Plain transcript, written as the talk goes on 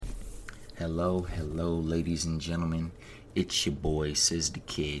Hello, ladies and gentlemen. It's your boy, Sis the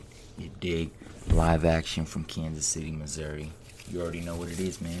Kid. You dig? Live action from Kansas City, Missouri. You already know what it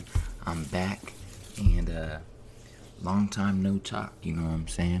is, man. I'm back, and long time no talk. You know what I'm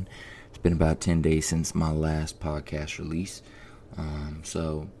saying? It's been about 10 days since my last podcast release.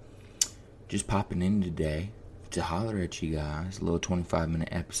 So just popping in today to holler at you guys. A little 25-minute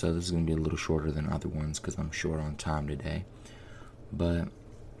episode. This is going to be a little shorter than other ones because I'm short on time today. But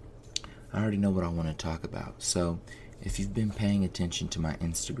I already know what I want to talk about. So if you've been paying attention to my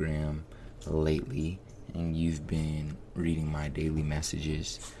Instagram lately and you've been reading my daily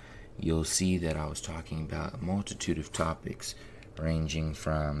messages, you'll see that I was talking about a multitude of topics ranging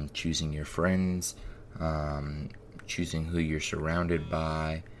from choosing your friends, choosing who you're surrounded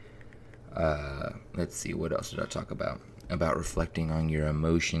by. Let's see, what else did I talk about? About reflecting on your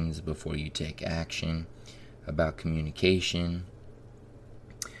emotions before you take action, about communication,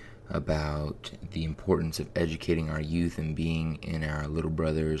 about the importance of educating our youth and being in our little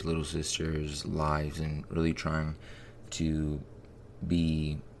brothers, little sisters' lives, and really trying to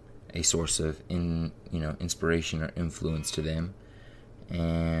be a source of inspiration or influence to them,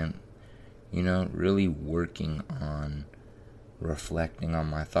 and really working on reflecting on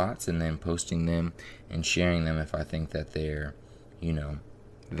my thoughts and then posting them and sharing them if I think that they're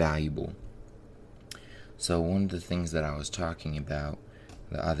valuable. So one of the things that I was talking about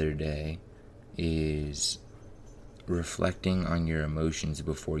the other day is reflecting on your emotions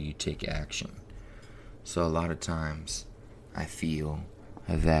before you take action. So a lot of times I feel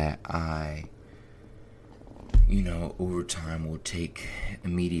that I over time will take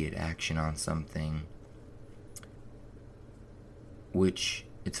immediate action on something, which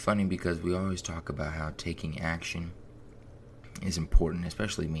it's funny because we always talk about how taking action is important,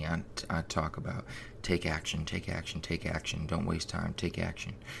 especially me. I talk about take action, don't waste time, take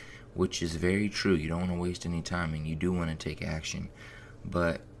action, which is very true. You don't want to waste any time and you do want to take action,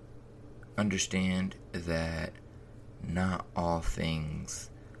 but understand that not all things,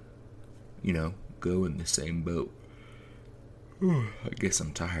 go in the same boat. I guess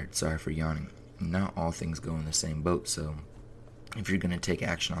I'm tired. Sorry for yawning. Not all things go in the same boat, so if you're going to take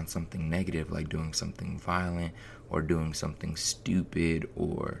action on something negative, like doing something violent or doing something stupid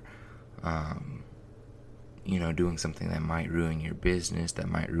or, doing something that might ruin your business, that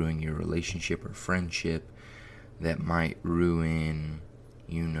might ruin your relationship or friendship, that might ruin,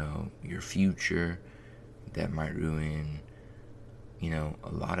 your future, that might ruin, a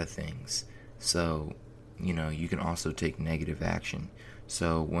lot of things. So, you can also take negative action.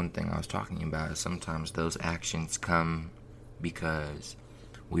 So one thing I was talking about is sometimes those actions come because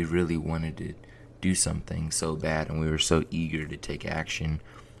we really wanted to do something so bad and we were so eager to take action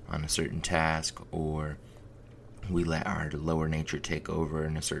on a certain task, or we let our lower nature take over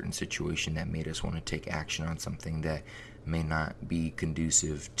in a certain situation that made us want to take action on something that may not be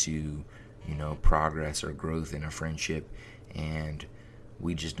conducive to, progress or growth in a friendship, and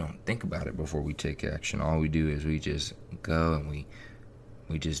we just don't think about it before we take action. All we do is we just go and we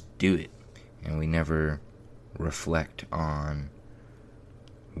just do it, and we never reflect on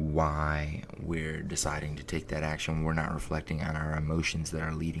why we're deciding to take that action. We're not reflecting on our emotions that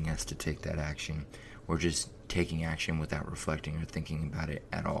are leading us to take that action. We're just taking action without reflecting or thinking about it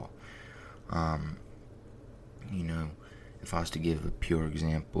at all. If I was to give a pure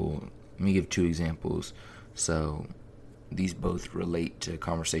example, let me give two examples. So these both relate to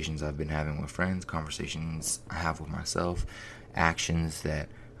conversations I've been having with friends, conversations I have with myself, actions that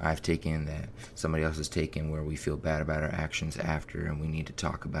I've taken that somebody else has taken where we feel bad about our actions after and we need to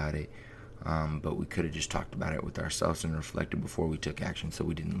talk about it. But we could have just talked about it with ourselves and reflected before we took action, so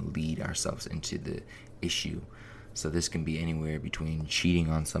we didn't lead ourselves into the issue. So this can be anywhere between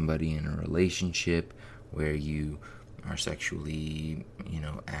cheating on somebody in a relationship where you are sexually,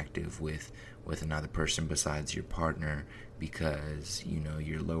 active with another person besides your partner because,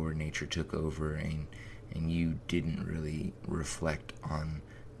 your lower nature took over and you didn't really reflect on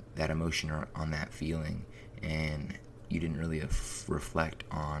that emotion or on that feeling, and you didn't really reflect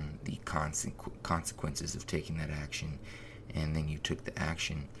on the consequences of taking that action, and then you took the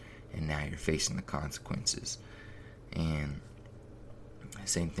action and now you're facing the consequences. And the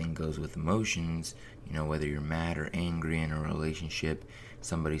same thing goes with emotions. Whether you're mad or angry in a relationship,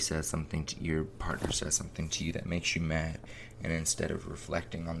 somebody says something to your partner, says something to you that makes you mad, and instead of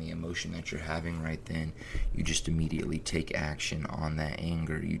reflecting on the emotion that you're having right then, you just immediately take action on that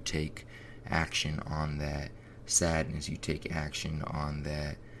anger. You take action on that sadness. You take action on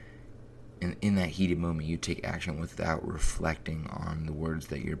that. In that heated moment, you take action without reflecting on the words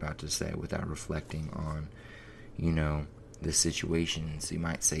that you're about to say, without reflecting on, the situations. You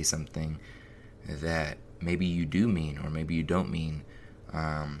might say something that maybe you do mean or maybe you don't mean,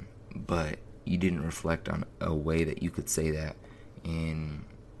 but you didn't reflect on a way that you could say that in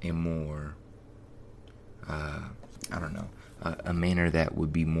a more, a manner that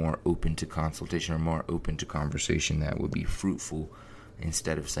would be more open to consultation or more open to conversation, that would be fruitful,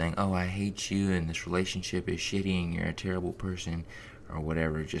 instead of saying, oh, I hate you and this relationship is shitty and you're a terrible person or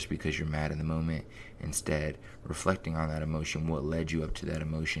whatever, just because you're mad in the moment. Instead, reflecting on that emotion, what led you up to that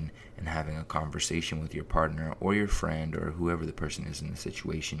emotion, and having a conversation with your partner or your friend or whoever the person is in the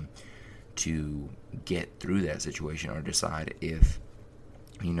situation to get through that situation, or decide if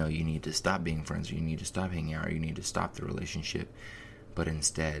you need to stop being friends, or you need to stop hanging out, or you need to stop the relationship. But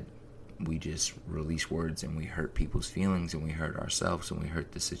instead, we just release words and we hurt people's feelings and we hurt ourselves and we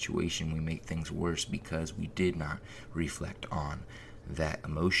hurt the situation. We make things worse because we did not reflect on that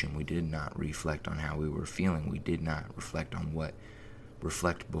emotion. We did not reflect on how we were feeling. We did not reflect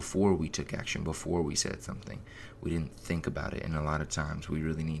before we took action, before we said something. We didn't think about it. And a lot of times we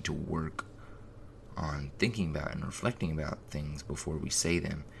really need to work on thinking about and reflecting about things before we say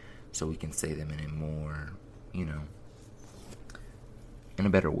them, so we can say them in a more, in a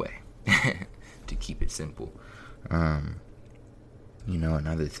better way, to keep it simple. Another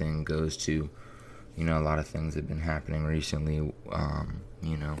thing goes to, a lot of things have been happening recently, I'm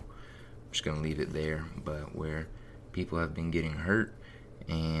just going to leave it there, but where people have been getting hurt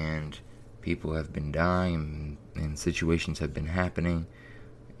and people have been dying and situations have been happening,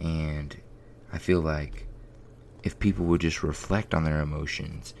 and I feel like if people would just reflect on their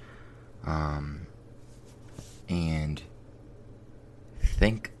emotions, and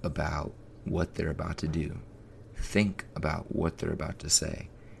think about what they're about to do, think about what they're about to say,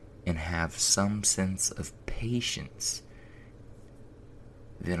 and have some sense of patience,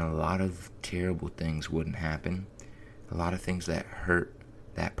 then a lot of terrible things wouldn't happen. A lot of things that hurt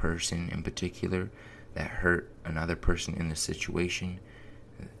that person in particular, that hurt another person in the situation,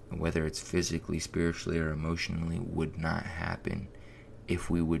 whether it's physically, spiritually, or emotionally, would not happen if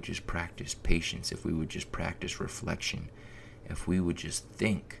we would just practice patience, if we would just practice reflection, if we would just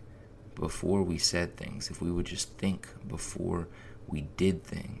think before we said things, if we would just think before we did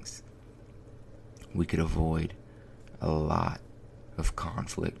things. We could avoid a lot of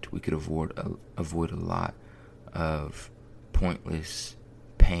conflict. We could avoid a lot of pointless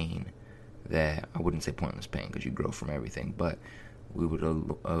pain. That I wouldn't say pointless pain, because you grow from everything, but we would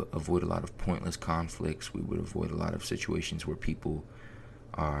avoid a lot of pointless conflicts. We would avoid a lot of situations where people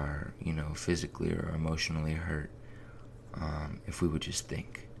are, physically or emotionally hurt, if we would just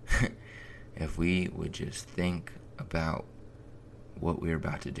think. If we would just think about what we were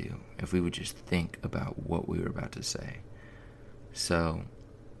about to do. If we would just think about what we were about to say. So,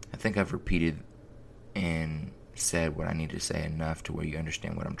 I think I've repeated and said what I need to say enough to where you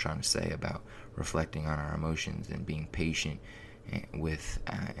understand what I'm trying to say about reflecting on our emotions and being patient with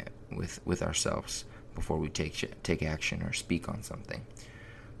ourselves before we take action or speak on something.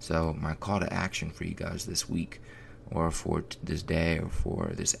 So my call to action for you guys this week, or for this day, or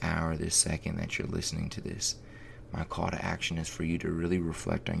for this hour, this second that you're listening to this, my call to action is for you to really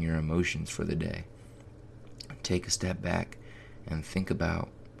reflect on your emotions for the day. Take a step back and think about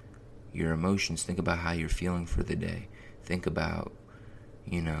your emotions. Think about how you're feeling for the day. Think about,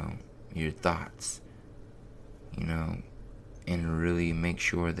 your thoughts, and really make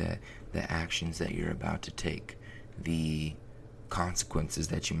sure that the actions that you're about to take, the consequences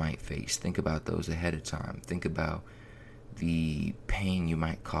that you might face, think about those ahead of time. Think about the pain you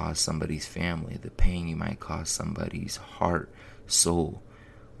might cause somebody's family, the pain you might cause somebody's heart, soul.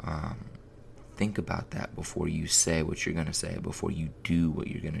 Think about that before you say what you're going to say, before you do what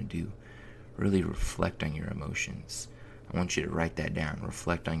you're going to do. Really reflect on your emotions. I want you to write that down.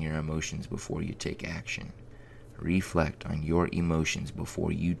 Reflect on your emotions before you take action. Reflect on your emotions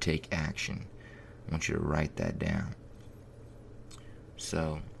before you take action. I want you to write that down.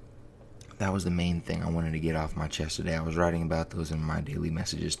 So, that was the main thing I wanted to get off my chest today. I was writing about those in my daily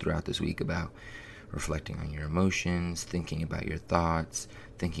messages throughout this week, about reflecting on your emotions, thinking about your thoughts,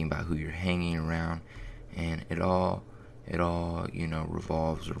 thinking about who you're hanging around, and it all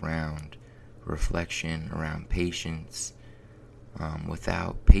revolves around reflection, around patience.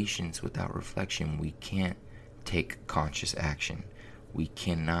 Without patience, without reflection, we can't take conscious action. We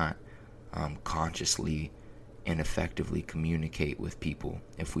cannot consciously and effectively communicate with people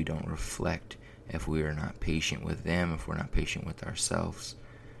if we don't reflect, if we are not patient with them, if we're not patient with ourselves.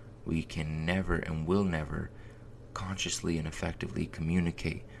 We can never and will never consciously and effectively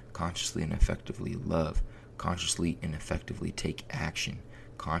communicate, consciously and effectively love, consciously and effectively take action,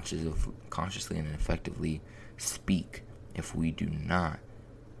 consciously and effectively speak if we do not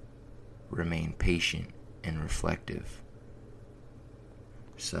remain patient and reflective.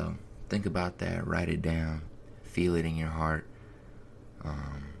 So think about that, write it down, feel it in your heart,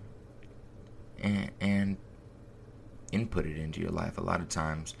 and input it into your life. A lot of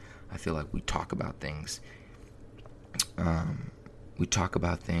times I feel like we talk about things.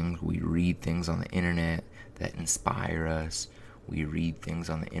 We read things on the internet that inspire us. We read things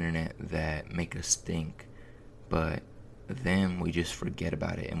on the internet that make us think. But then we just forget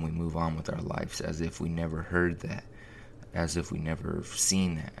about it and we move on with our lives as if we never heard that, as if we never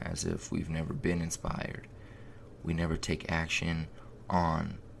seen that, as if we've never been inspired. We never take action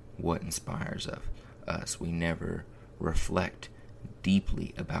on what inspires us. We never reflect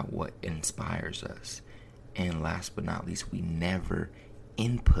deeply about what inspires us. And last but not least, we never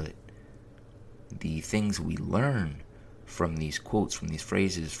input the things we learn from these quotes, from these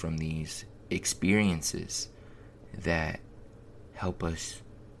phrases, from these experiences that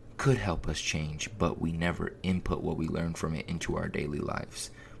could help us change, but we never input what we learn from it into our daily lives.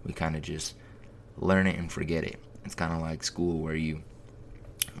 We kind of just learn it and forget it. It's kind of like school, where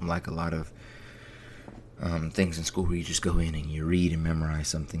like a lot of things in school where you just go in and you read and memorize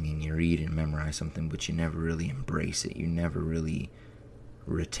something, but you never really embrace it. You never really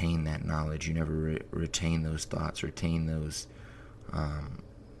retain that knowledge. You never retain those thoughts, retain those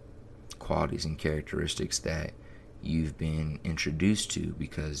qualities and characteristics that you've been introduced to,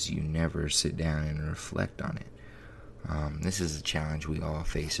 because you never sit down and reflect on it. This is a challenge we all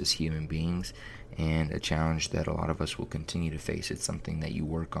face as human beings, and a challenge that a lot of us will continue to face. It's something that you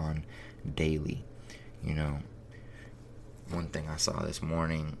work on daily. One thing I saw this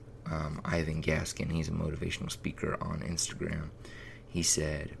morning, Ivan Gaskin, he's a motivational speaker on Instagram. He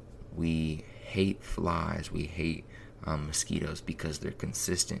said, we hate flies, we hate mosquitoes because they're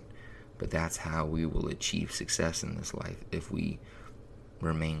consistent. But that's how we will achieve success in this life, if we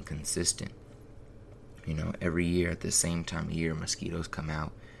remain consistent. Every year at the same time of year, mosquitoes come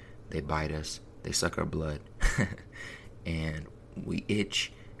out, they bite us, they suck our blood, and we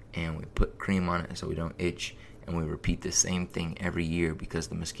itch, and we put cream on it so we don't itch, and we repeat the same thing every year because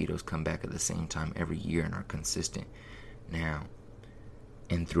the mosquitoes come back at the same time every year and are consistent. Now,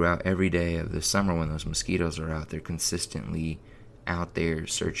 and throughout every day of the summer when those mosquitoes are out, they're consistently out there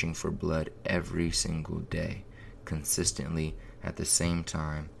searching for blood every single day, consistently at the same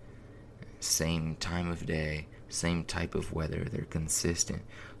time of day, same type of weather. They're consistent.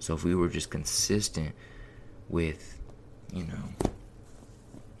 So if we were just consistent with,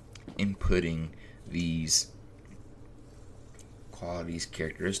 inputting these qualities,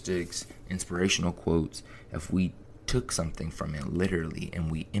 characteristics, inspirational quotes, if we took something from it literally and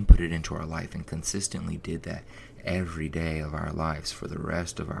we input it into our life and consistently did that every day of our lives for the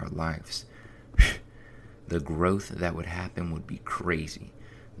rest of our lives, the growth that would happen would be crazy.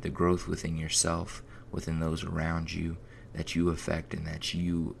 The growth within yourself, within those around you, that you affect and that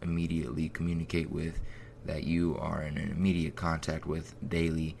you immediately communicate with, that you are in an immediate contact with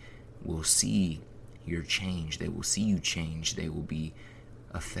daily, will see your change. They will see you change. They will be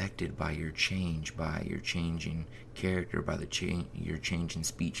affected by your change, by your change in character, by your change in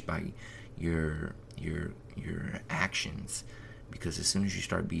speech, by your actions. Because as soon as you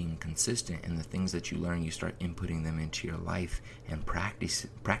start being consistent in the things that you learn, you start inputting them into your life and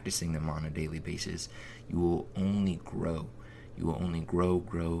practicing them on a daily basis, you will only grow. You will only grow,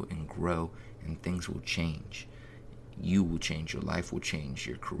 and things will change. You will change, your life will change,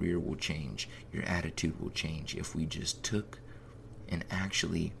 your career will change, your attitude will change if we just took and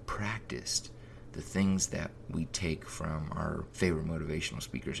actually practiced the things that we take from our favorite motivational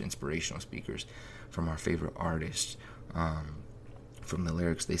speakers, inspirational speakers, from our favorite artists, from the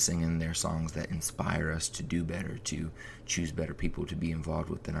lyrics they sing in their songs that inspire us to do better, to choose better people to be involved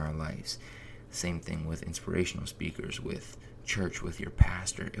with in our lives. Same thing with inspirational speakers, with church, with your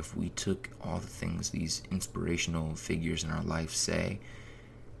pastor. If we took all the things these inspirational figures in our life say,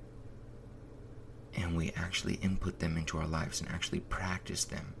 and we actually input them into our lives and actually practice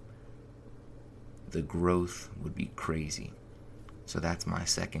them, the growth would be crazy. So that's my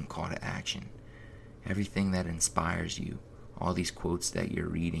second call to action. Everything that inspires you, all these quotes that you're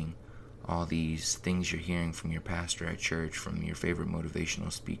reading, all these things you're hearing from your pastor at church, from your favorite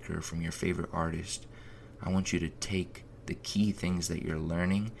motivational speaker, from your favorite artist, I want you to take the key things that you're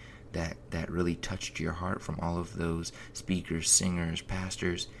learning that really touched your heart from all of those speakers, singers,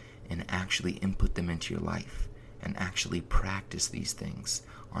 pastors, and actually input them into your life and actually practice these things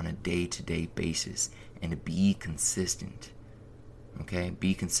on a day-to-day basis and be consistent. Okay?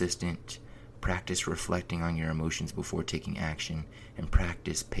 Be consistent. Practice reflecting on your emotions before taking action, and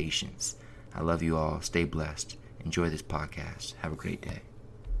practice patience. I love you all. Stay blessed, enjoy this podcast. Have a great day.